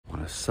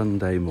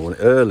Sunday morning,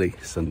 early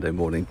Sunday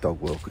morning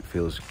dog walk. It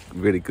feels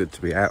really good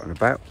to be out and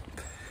about,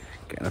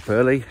 getting up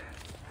early,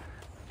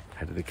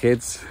 head of the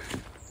kids,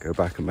 go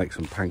back and make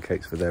some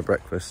pancakes for their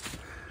breakfast,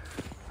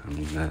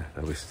 and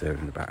they'll be stirring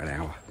in about an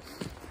hour.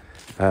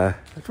 I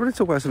just want to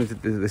talk about something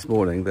to do this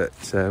morning that,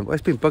 well,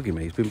 it's been bugging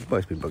me. It's been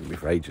bugging me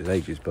for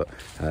ages, but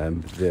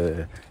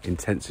the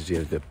intensity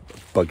of the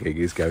bugging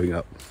is going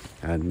up.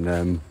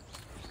 And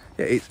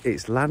yeah,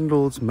 it's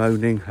landlords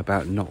moaning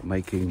about not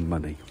making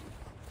money.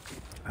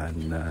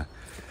 And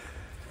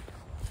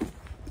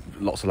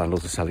lots of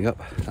landlords are selling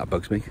up. That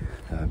bugs me.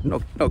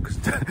 Not because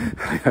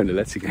I own a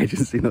letting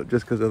agency, not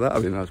just because of that. I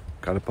mean, that's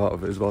kind of part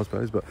of it as well, I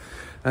suppose, but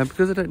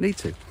because I don't need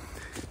to.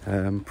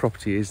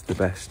 Property is the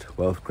best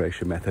wealth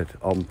creation method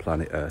on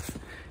planet Earth.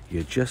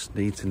 You just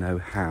need to know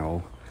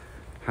how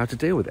to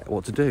deal with it,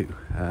 what to do.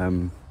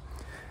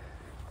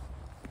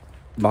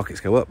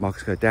 Markets go up,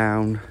 markets go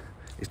down.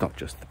 It's not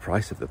just the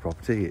price of the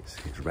property, it's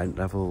rent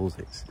levels,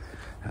 it's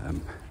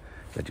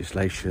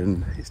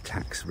legislation, it's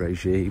tax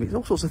regime, it's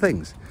all sorts of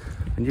things.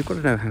 And you've got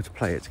to know how to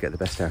play it to get the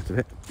best out of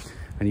it.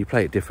 And you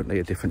play it differently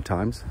at different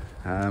times.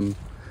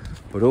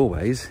 But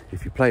always,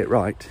 if you play it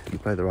right, if you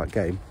play the right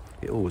game,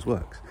 it always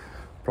works.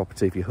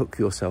 Property, if you hook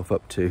yourself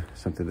up to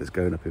something that's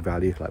going up in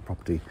value, like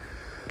property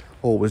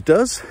always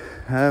does,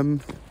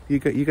 you're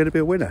going to be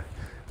a winner.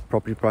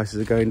 Property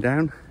prices are going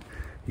down,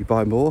 you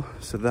buy more,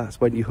 so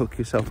that's when you hook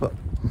yourself up.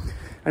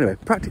 Anyway,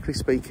 practically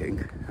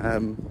speaking,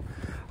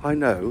 I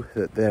know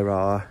that there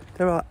are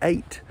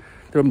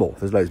more,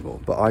 there's loads more,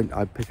 but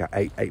I pick out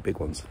eight big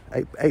ones,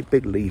 eight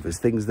big levers,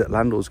 things that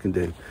landlords can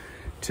do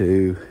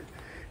to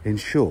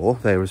ensure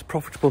they're as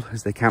profitable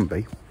as they can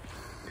be.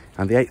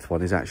 And the eighth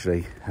one is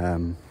actually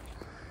a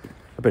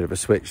bit of a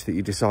switch that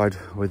you decide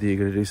whether you're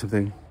going to do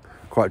something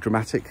quite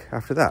dramatic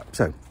after that.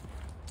 So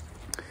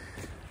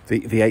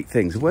the eight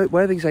things,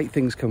 where these eight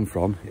things come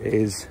from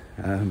is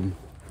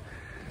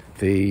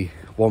the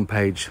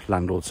one-page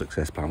landlord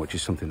success plan, which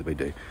is something that we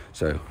do.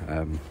 So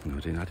I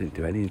didn't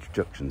do any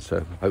introductions,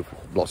 so I hope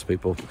lots of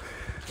people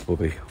will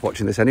be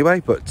watching this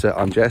anyway. But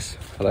I'm Jess.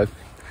 Hello.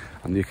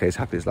 I'm the UK's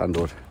happiest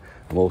landlord.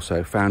 I'm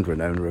also founder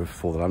and owner of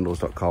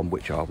forthelandlords.com,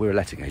 we're a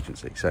letting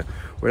agency. So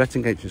we're a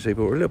letting agency,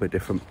 but we're a little bit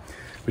different.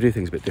 We do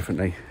things a bit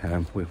differently.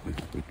 We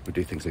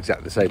do things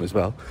exactly the same as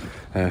well.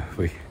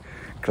 We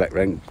collect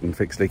rent and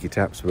fix leaky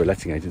taps. We're a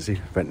letting agency,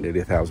 rent nearly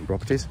 1,000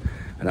 properties,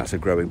 and that's a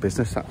growing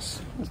business. That's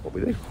what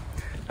we do.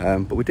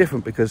 But we're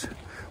different because,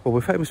 well,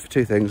 we're famous for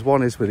two things.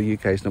 One is we're the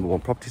UK's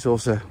 #1 property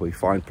sourcer. We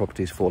find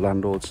properties for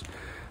landlords,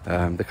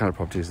 the kind of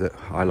properties that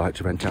I like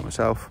to rent out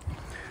myself,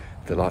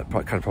 the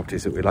kind of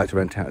properties that we like to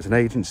rent out as an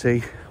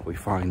agency. We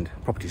find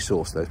property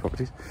source those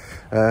properties.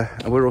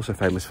 And we're also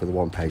famous for the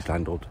one-page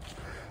landlord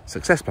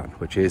success plan,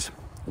 which is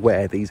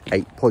where these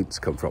 8 points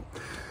come from.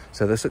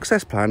 So the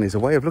success plan is a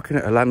way of looking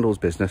at a landlord's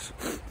business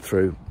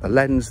through a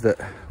lens that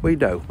we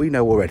know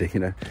already.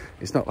 You know,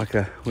 it's not like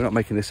we're not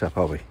making this up,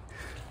 are we?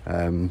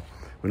 We're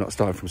not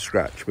starting from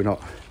scratch. We're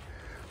not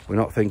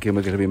thinking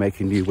we're going to be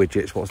making new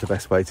widgets. What's the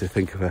best way to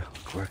think of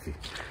quirky?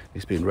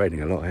 It's been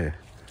raining a lot here.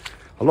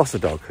 I lost a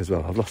dog as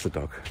well. I've lost a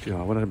dog. You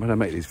know, when I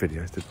make these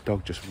videos, the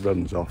dog just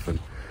runs off and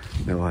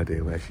no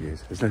idea where she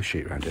is. There's no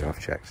sheep around here, I've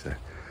checked, so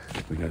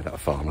we know that a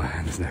farmer,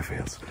 and there's no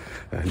fields,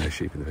 no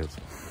sheep in the fields.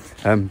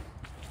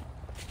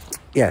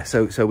 Yeah,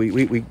 so we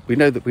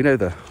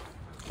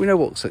know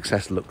what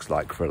success looks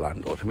like for a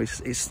landlord. I mean,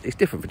 it's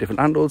different for different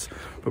landlords,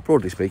 but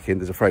broadly speaking,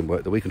 there's a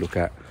framework that we can look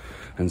at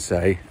and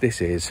say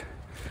this is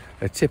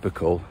a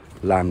typical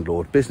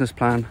landlord business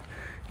plan.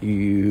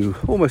 You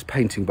almost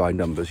painting by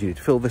numbers. You need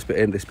to fill this bit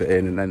in,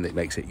 and then it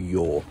makes it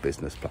your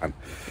business plan.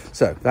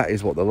 So that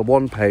is what the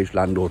one-page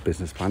landlord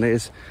business plan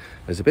is.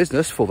 As a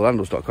business,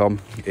 forthelandlords.com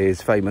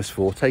is famous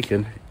for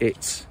taking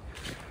its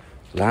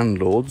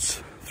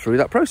landlords through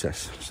that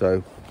process.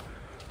 So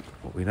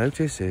what we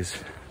notice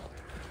is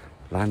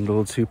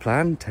landlords who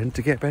plan tend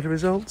to get better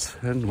results,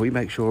 and we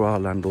make sure our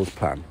landlords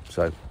plan.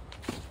 So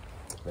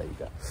there you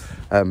go.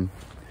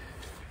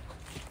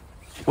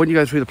 When you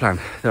go through the plan,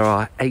 there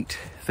are 8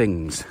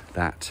 things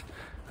that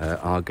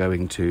are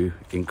going to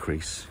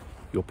increase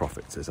your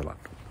profits as a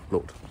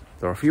landlord.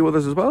 There are a few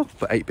others as well,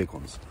 but 8 big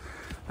ones.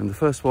 And the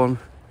first one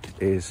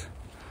is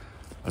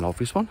an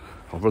obvious one.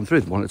 I'll run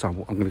through them one at a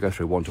time. I'm going to go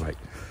through 1 to 8.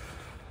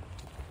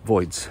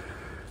 Voids.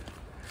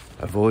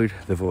 Avoid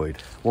the void.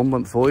 1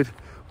 month void,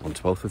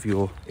 1/12 of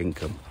your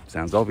income.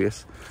 Sounds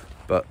obvious,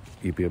 but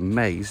you'd be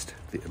amazed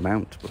the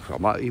amount, I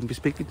might even be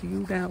speaking to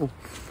you now,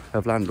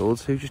 of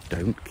landlords who just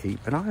don't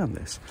keep an eye on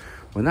this.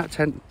 When that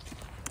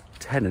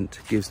tenant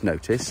gives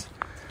notice,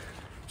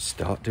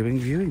 start doing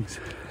viewings.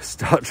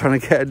 Start trying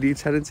to get a new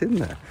tenant in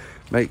there.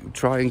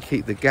 Try and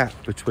keep the gap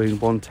between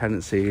one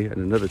tenancy and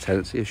another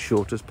tenancy as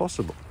short as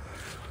possible.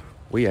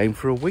 We aim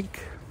for a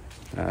week.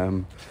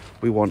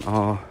 We want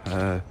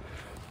our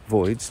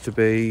voids to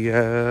be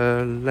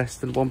less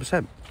than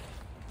 1%,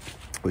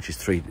 which is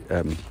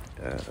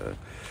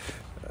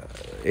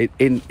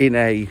in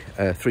a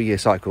 3-year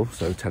cycle.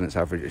 So tenants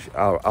average,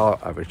 our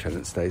average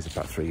tenant stays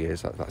about 3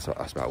 years. That's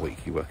about a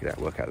week. You work out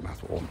the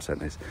math, what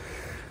 1% is.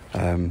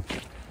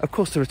 Of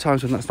course, there are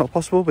times when that's not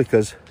possible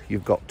because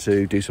you've got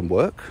to do some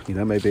work, you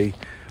know, maybe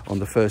on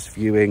the first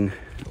viewing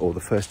or the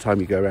first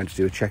time you go around to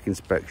do a checkout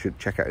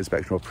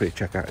inspection or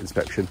pre-checkout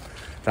inspection.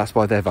 That's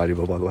why they're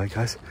valuable, by the way,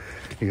 guys.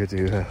 You go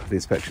do the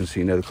inspection so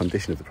you know the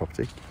condition of the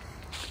property.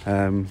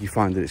 You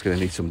find that it's going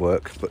to need some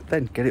work, but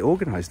then get it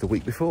organised the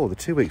week before, the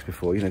 2 weeks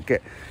before, you know,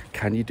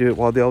 can you do it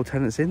while the old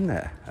tenant's in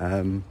there?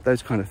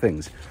 Those kind of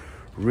things.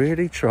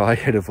 Really try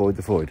and avoid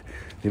the void.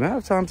 The amount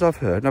of times I've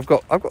heard, and I've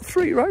got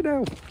 3 right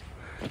now.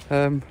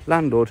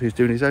 Landlord who's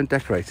doing his own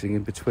decorating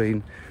in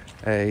between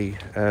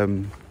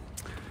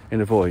in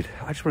a void.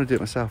 I just want to do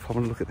it myself. I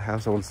want to look at the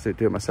house. I want to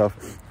do it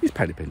myself. He's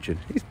penny pinching.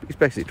 He's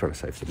basically trying to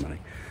save some money,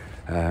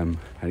 and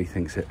he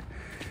thinks that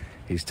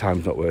his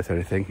time's not worth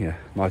anything. Yeah,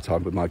 my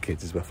time with my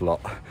kids is worth a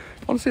lot.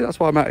 Honestly, that's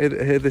why I'm out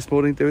here this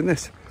morning doing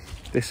this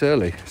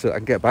early, so that I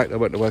can get back. I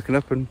won't have woken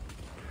up, and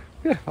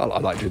yeah, I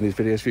like doing these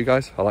videos for you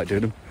guys. I like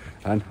doing them,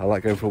 and I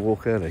like going for a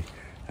walk early.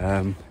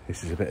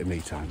 This is a bit of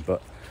me time,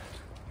 but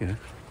you know,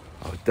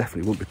 I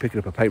definitely won't be picking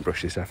up a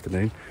paintbrush this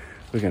afternoon.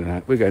 We're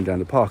going down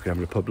the park and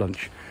having a pub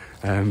lunch.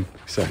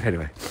 So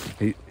anyway,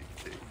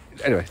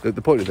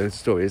 the point of the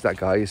story is that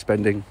guy is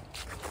spending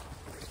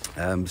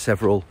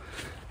several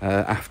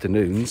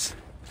afternoons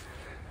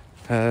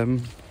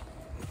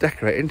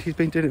decorating. He's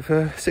been doing it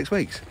for 6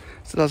 weeks,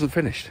 still hasn't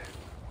finished.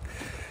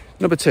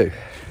 Number 2,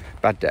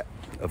 bad debt.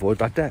 Avoid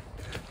bad debt.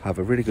 Have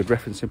a really good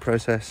referencing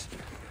process.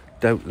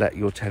 Don't let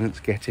your tenants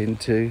get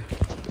into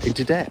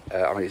debt.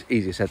 I mean, it's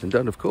easier said than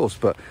done, of course,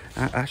 but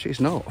actually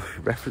it's not.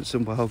 Reference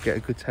them well, get a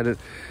good tenant,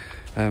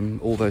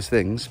 all those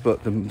things.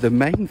 But the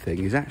main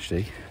thing is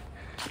actually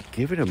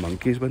giving them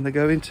monkeys when they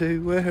go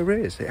into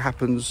arrears. It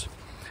happens,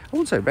 I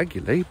wouldn't say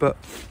regularly, but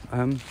we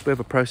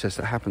have a process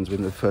that happens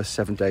within the first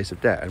 7 days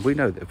of debt. And we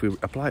know that if we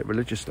apply it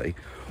religiously,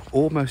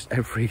 almost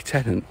every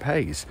tenant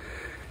pays.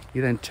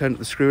 You then turn up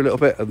the screw a little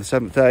bit on the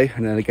 7th day,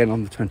 and then again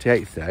on the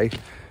 28th day.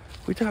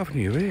 We don't have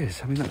any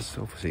arrears. I mean, that's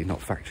obviously not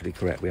factually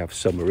correct. We have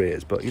some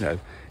arrears, but you know,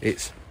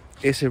 it's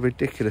a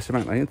ridiculous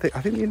amount. I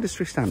think the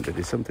industry standard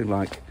is something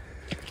like,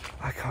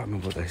 I can't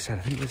remember what they said.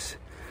 I think it was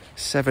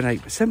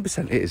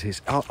 7%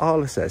 is.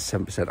 Arla says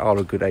 7%.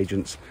 Arla are good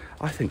agents.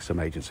 I think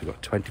some agents have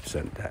got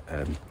 20% debt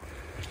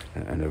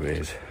and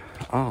arrears.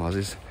 Ours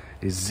is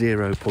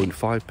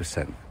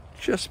 0.5%,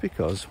 just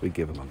because we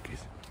give them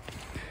monkeys.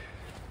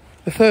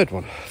 The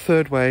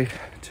third way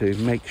to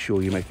make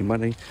sure you're making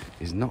money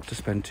is not to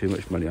spend too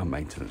much money on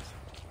maintenance.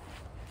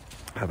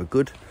 Have a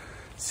good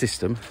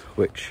system,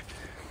 which,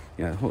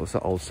 you know, what was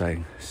that old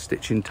saying?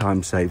 Stitching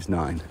time saves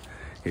 9.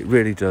 It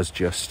really does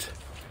just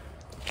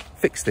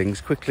fix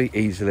things quickly,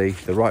 easily,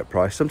 the right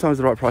price. Sometimes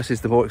the right price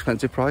is the more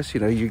expensive price.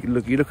 You know, you're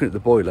looking at the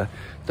boiler.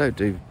 Don't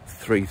do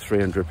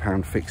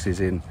 £300 fixes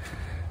in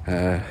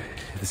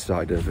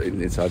inside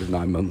of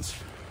 9 months.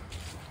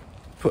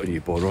 Put a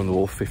new boiler on the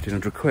wall for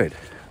 1,500 quid.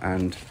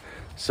 And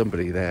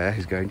somebody there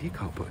is going, you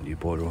can't put a new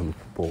boiler on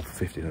the wall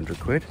for 1,500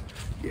 quid.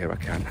 Yeah, I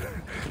can.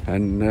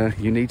 And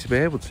you need to be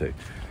able to.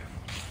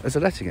 As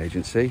a letting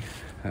agency,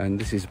 and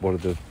this is one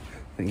of the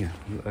things,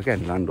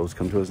 again, landlords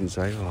come to us and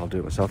say, oh, I'll do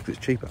it myself because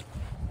it's cheaper.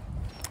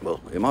 Well,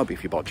 it might be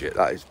if you budget.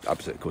 That is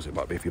absolutely, of course it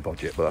might be if you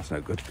budget, but that's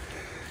no good.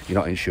 You're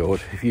not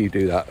insured. If you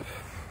do that,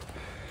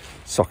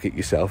 socket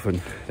yourself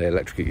and they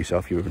electrocute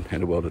yourself, you're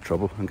in a world of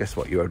trouble. And guess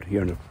what? You're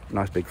in a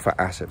nice big fat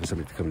asset for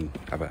somebody to come and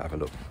have a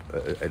look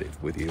at it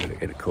with you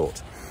in a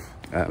court.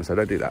 So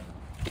don't do that.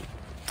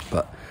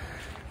 But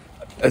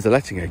as a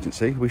letting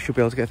agency, we should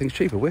be able to get things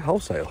cheaper. We're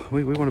wholesale.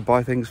 We want to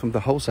buy things from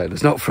the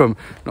wholesalers, not from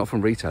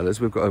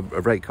retailers. We've got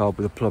a rate card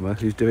with a plumber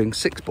who's doing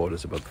 6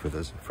 boilers a month with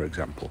us, for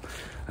example.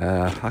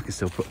 I can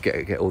still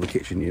get all the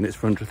kitchen units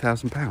for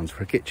 £100,000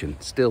 for a kitchen.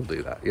 Still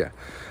do that, yeah.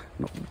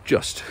 Not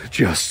just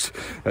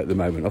at the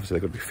moment. Obviously,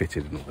 they've got to be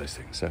fitted and all those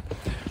things. So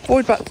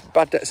avoid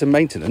bad debts and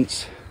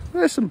maintenance.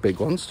 There's some big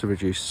ones to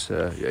reduce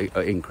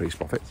increase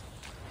profits.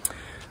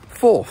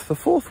 The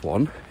fourth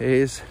one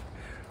is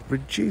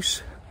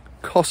reduce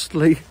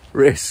costly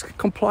risk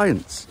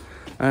compliance.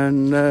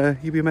 And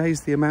you'd be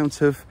amazed the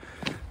amount of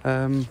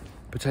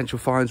potential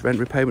fines, rent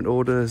repayment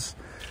orders,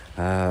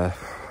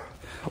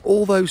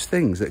 all those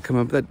things that come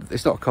up.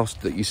 It's not a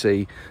cost that you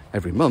see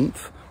every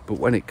month, but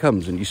when it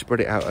comes and you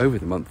spread it out over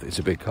the month, it's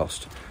a big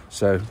cost.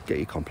 So get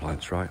your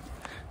compliance right.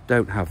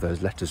 Don't have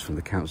those letters from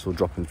the council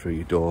dropping through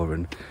your door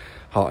and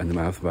heart in the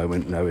mouth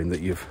moment, knowing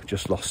that you've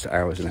just lost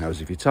hours and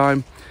hours of your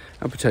time,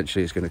 and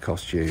potentially it's going to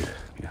cost you,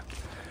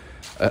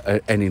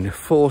 an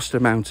enforced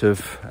amount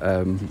of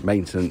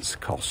maintenance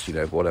costs. You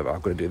know, whatever,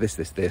 I've got to do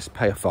this,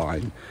 pay a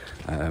fine.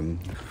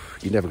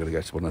 You're never going to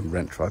go to one of them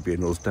rent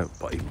tribunals. Don't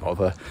even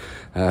bother.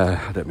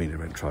 I don't mean a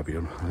rent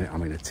tribunal. I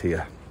mean a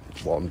tier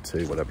 1,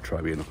 2, whatever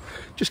tribunal.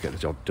 Just get the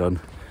job done.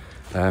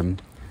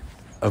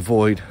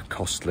 Avoid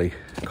costly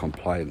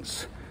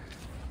compliance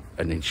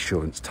and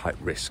insurance type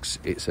risks.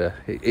 It's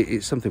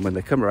something when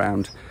they come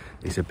around,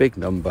 it's a big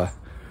number,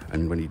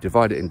 and when you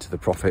divide it into the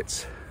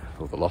profits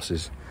or the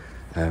losses,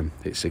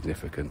 it's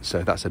significant.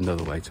 So that's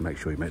another way to make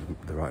sure you make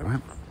the right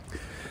amount.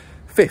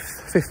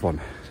 Fifth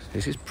one.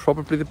 This is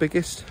probably the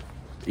biggest,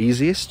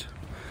 easiest,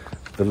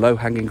 the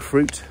low-hanging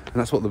fruit, and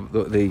that's what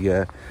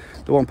the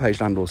one-page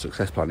landlord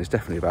success plan is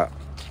definitely about.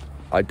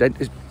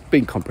 It's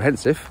being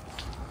comprehensive,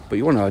 but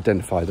you want to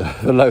identify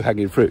the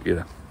low-hanging fruit, you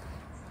know.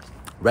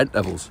 Rent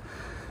levels.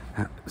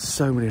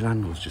 So many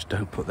landlords just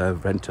don't put their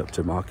rent up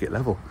to market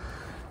level.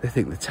 They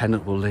think the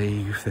tenant will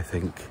leave. They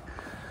think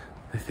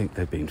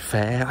they've been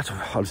fair.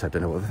 Honestly, I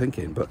don't know what they're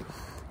thinking, but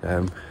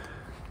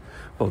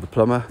well, the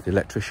plumber, the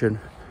electrician,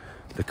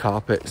 the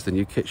carpets, the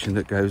new kitchen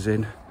that goes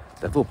in,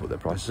 they've all put their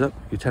prices up.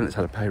 Your tenant's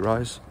had a pay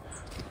rise.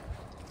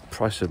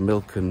 Price of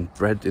milk and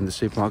bread in the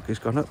supermarket's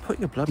gone up. Put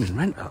your blooming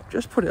rent up.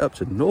 Just put it up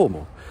to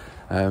normal.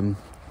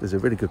 There's a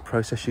really good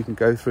process you can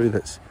go through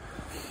that's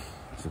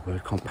the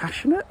word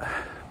compassionate,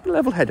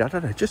 level-headed. I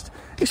don't know. Just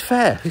it's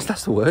fair.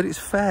 That's the word. It's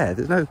fair.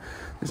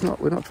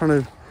 We're not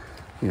trying to,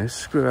 you know,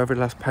 screw every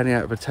last penny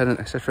out of a tenant,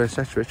 etc.,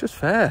 etc. It's just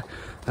fair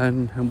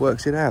and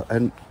works it out.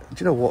 And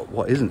do you know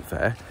what isn't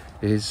fair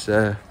is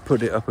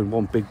put it up in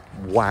one big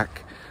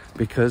whack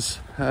because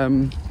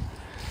you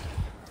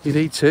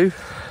need to,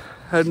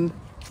 and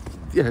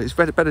yeah, it's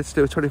better to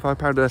do a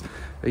 £25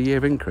 a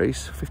year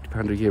increase,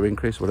 £50 a year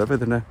increase, whatever,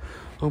 than a,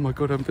 oh my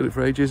God, I haven't done it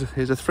for ages,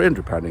 here's a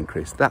 £300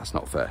 increase. That's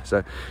not fair.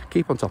 So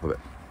keep on top of it.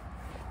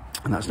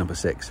 And that's number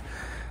 6.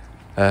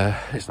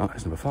 It's not,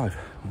 it's number 5.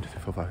 1, 2,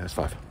 3, 4, 5, that's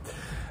 5.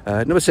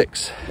 Number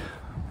 6,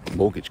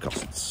 mortgage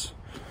costs.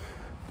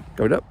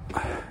 Going up.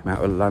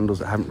 Amount of landlords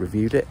that haven't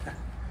reviewed it,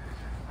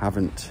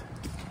 haven't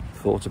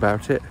thought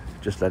about it,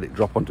 just let it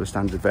drop onto a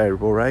standard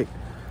variable rate.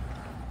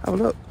 Have a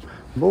look.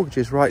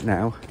 Mortgages right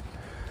now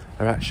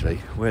are actually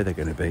where they're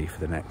going to be for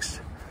the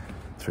next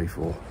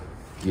 3-4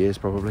 years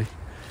probably.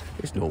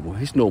 It's normal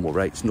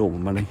rates, normal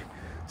money.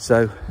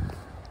 So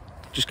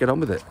just get on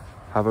with it.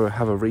 Have a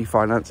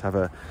refinance, have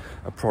a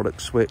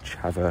product switch,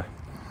 have a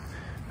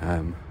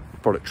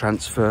product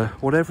transfer,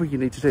 whatever you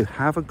need to do.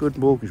 Have a good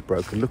mortgage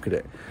broker look at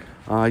it.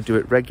 I do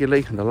it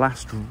regularly, and the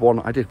last one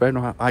I did,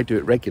 I do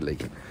it regularly,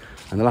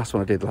 and the last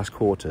one I did, the last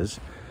quarters,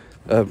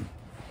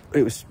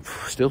 it was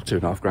still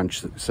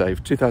 £2.5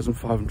 saved,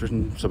 2,500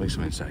 and something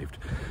saved,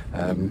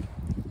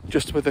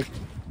 just with a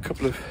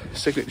couple of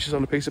signatures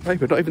on a piece of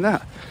paper. Not even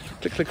that.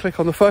 Click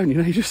on the phone. You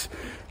know, you just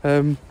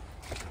on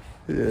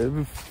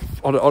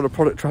a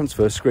product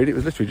transfer screen, it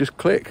was literally just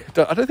click.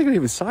 I don't think I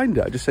even signed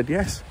it. I just said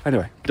yes.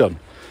 Anyway, done.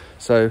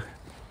 So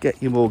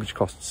get your mortgage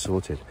costs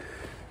sorted.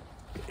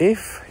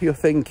 If you're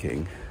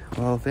thinking,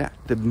 well,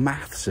 the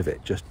maths of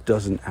it just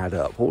doesn't add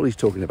up. All he's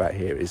talking about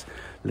here is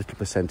little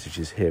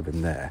percentages here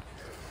and there.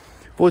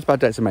 Voids, bad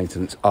debts and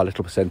maintenance are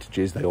little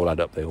percentages. They all add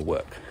up, they all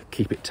work.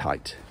 Keep it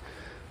tight.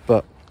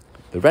 But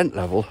the rent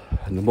level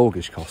and the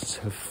mortgage costs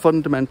have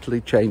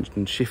fundamentally changed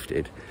and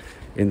shifted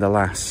in the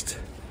last,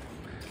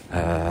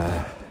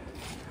 the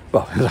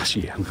last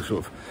year. I'm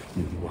sort of,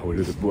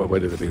 where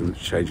did they be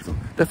changing from?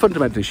 They're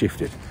fundamentally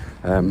shifted.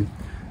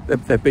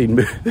 They've been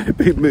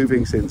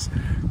moving since.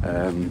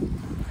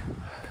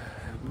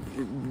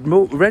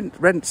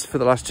 Rents for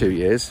the last 2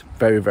 years,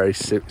 very, very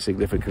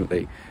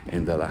significantly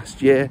in the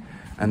last year.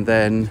 And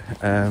then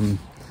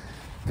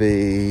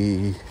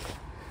the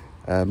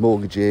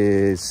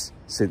mortgages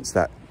since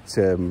that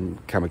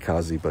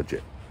kamikaze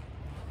budget.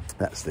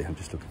 That's I'm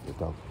just looking at the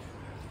dog.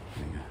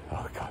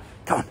 Oh God,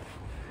 come on,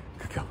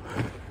 good girl.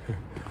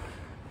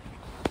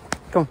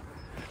 Come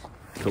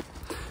on.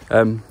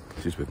 Cool.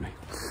 She's with me.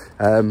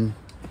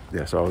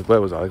 Yeah, so where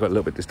was I? I got a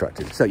little bit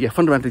distracted. So yeah,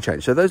 fundamentally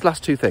changed. So those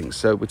last two things.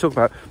 So we talk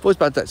about voids,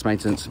 bad debts,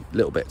 maintenance,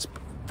 little bits,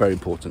 very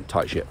important,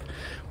 tight ship.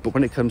 But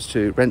when it comes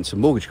to rents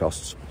and mortgage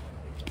costs,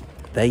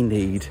 they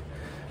need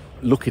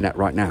looking at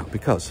right now,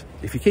 because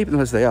if you keep them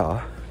as they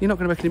are, you're not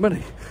going to make any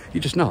money.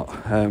 You're just not.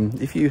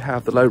 If you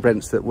have the low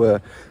rents that were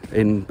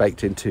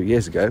baked in 2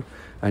 years ago,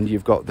 and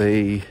you've got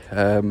the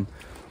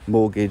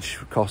mortgage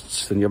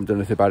costs and you haven't done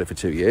anything about it for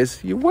 2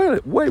 years, you're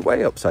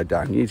way upside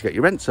down. You need to get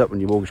your rents up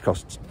and your mortgage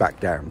costs back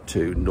down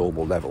to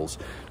normal levels.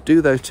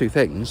 Do those two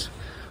things.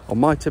 On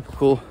my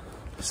typical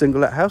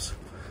single let house,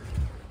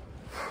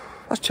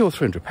 that's £200 or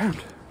 £300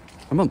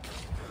 a month.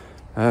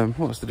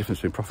 What's the difference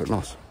between profit and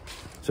loss?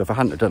 So if I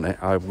hadn't done it,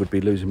 I would be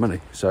losing money.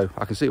 So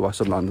I can see why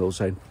some landlords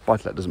are saying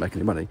buy-to-let doesn't make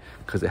any money,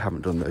 because they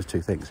haven't done those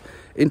two things.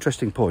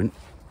 Interesting point.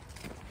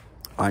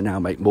 I now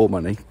make more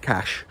money,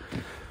 cash,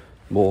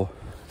 more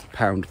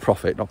pound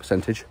profit, not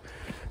percentage,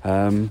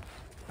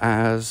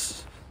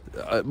 as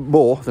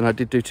more than I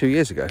did do 2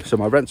 years ago. So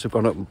my rents have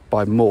gone up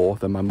by more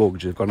than my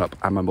mortgages have gone up,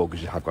 and my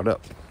mortgages have gone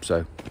up.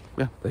 So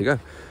yeah, there you go.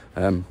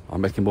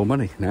 I'm making more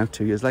money now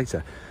 2 years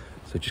later.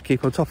 So just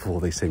keep on top of all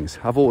these things.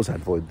 I've always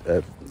had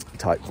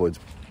tight voids,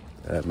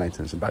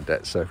 maintenance and bad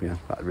debts, so you know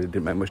that really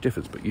didn't make much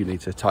difference, but you need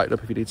to tighten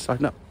up if you need to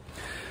tighten up.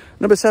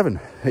 Number 7,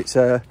 it's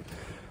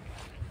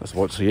that's a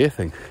once a year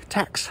thing.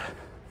 Tax.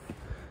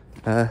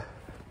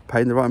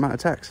 Paying the right amount of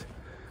tax.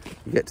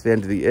 You get to the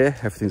end of the year,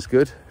 everything's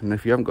good, and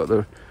if you haven't got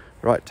the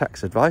right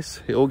tax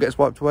advice, it all gets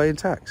wiped away in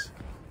tax.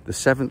 The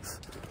 7th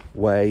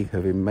way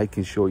of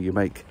making sure you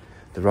make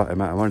the right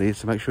amount of money is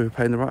to make sure you're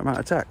paying the right amount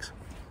of tax.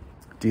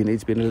 Do you need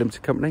to be in a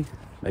limited company?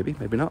 Maybe,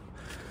 maybe not.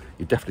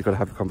 You've definitely got to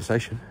have a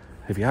conversation.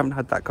 If you haven't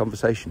had that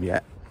conversation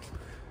yet,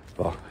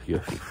 well,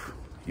 you're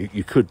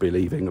you could be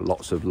leaving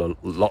lots and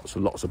lots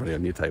of money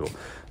on your table.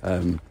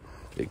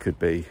 It could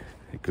be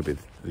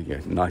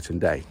night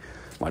and day.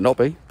 Might not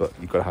be, but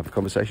you've got to have a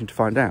conversation to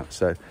find out.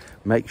 So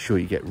make sure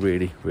you get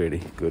really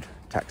good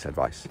tax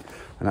advice.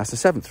 And that's the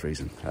seventh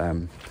reason.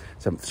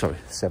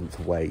 Seventh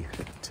way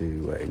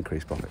to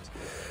increase profits.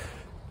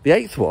 The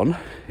eighth one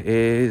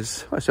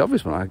is, well, it's the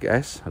obvious one, I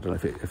guess. I don't know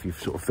if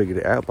you've sort of figured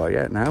it out by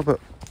yet now, but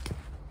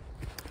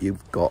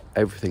you've got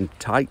everything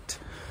tight,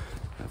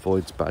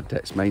 avoids bad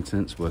debts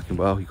maintenance, working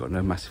well. You've got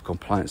no massive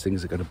compliance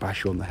things that are going to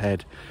bash you on the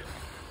head.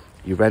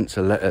 Your rents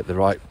are let at the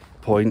right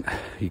point.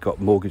 You've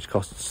got mortgage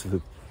costs to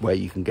the way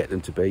you can get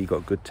them to be. You've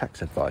got good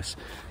tax advice.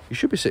 You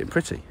should be sitting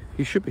pretty.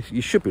 You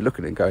should be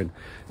looking and going,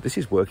 this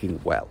is working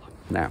well.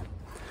 Now,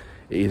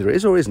 it either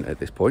is or isn't at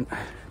this point.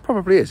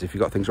 Probably is if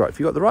you've got things right. If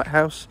you've got the right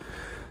house,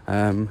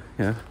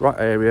 right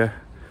area,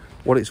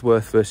 what it's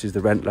worth versus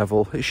the rent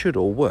level, it should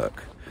all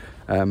work.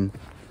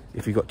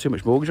 If you've got too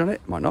much mortgage on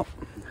it, it might not.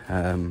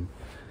 It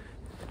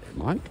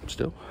might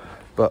still.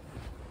 But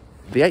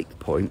the eighth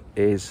point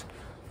is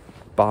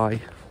buy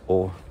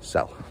or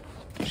sell.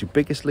 It's your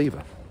biggest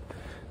lever.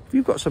 If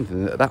you've got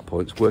something that at that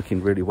point is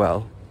working really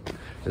well,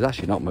 there's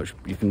actually not much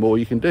more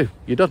you can do.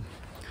 You're done.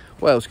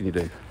 What else can you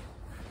do?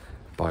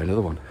 Buy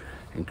another one.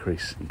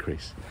 Increase.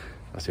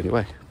 That's the only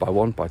way. Buy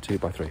one, buy two,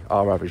 buy three.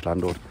 Our average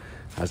landlord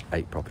has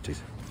 8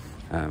 properties.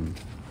 The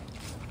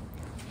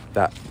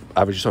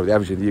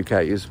average in the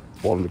UK is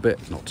 1 and a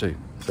bit, not 2.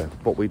 So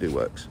what we do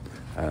works.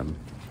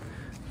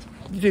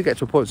 You do get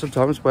to a point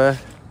sometimes where you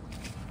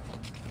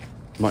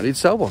might need to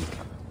sell one.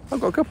 I've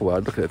got a couple where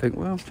I'd look at it and think,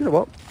 well, do you know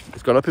what?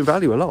 It's gone up in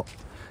value a lot.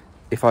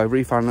 If I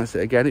refinance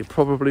it again, it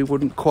probably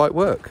wouldn't quite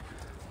work.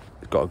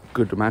 It's got a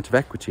good amount of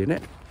equity in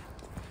it.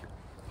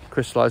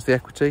 Crystallise the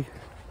equity,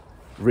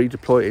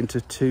 redeploy it into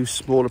 2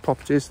 smaller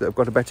properties that have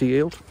got a better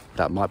yield.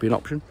 That might be an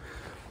option.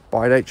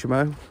 Buy an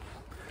HMO,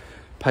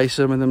 pay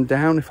some of them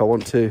down if I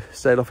want to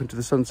sail off into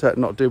the sunset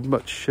and not do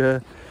much.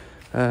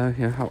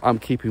 I'm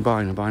keeping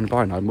buying and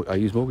buying. I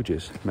use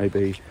mortgages.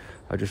 Maybe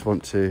I just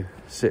want to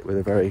sit with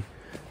a very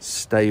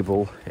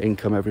stable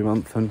income every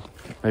month, and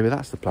maybe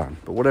that's the plan.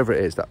 But whatever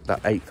it is,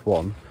 that eighth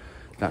one,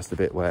 that's the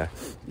bit where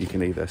you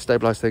can either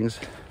stabilise things,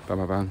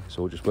 bang, it's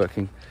all just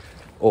working,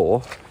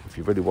 or if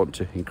you really want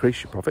to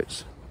increase your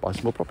profits, buy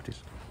some more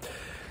properties.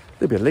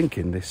 There'll be a link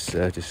in this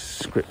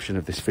description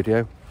of this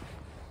video.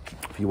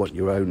 If you want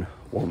your own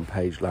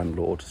one-page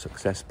landlord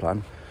success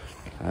plan,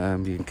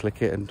 you can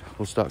click it and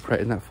we'll start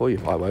creating that for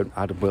you. I won't,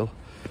 Adam will.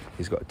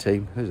 He's got a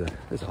team.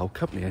 There's a whole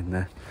company in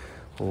there,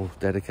 all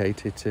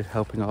dedicated to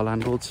helping our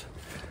landlords.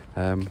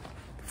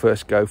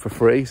 First go for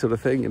free sort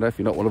of thing. If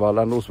you're not one of our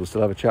landlords, we'll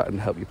still have a chat and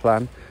help you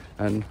plan,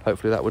 and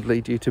hopefully that would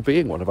lead you to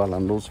being one of our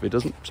landlords. If it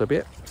doesn't, so be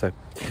it. So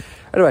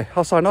anyway,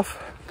 I'll sign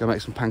off, go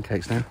make some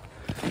pancakes now.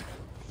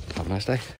 Have a nice day.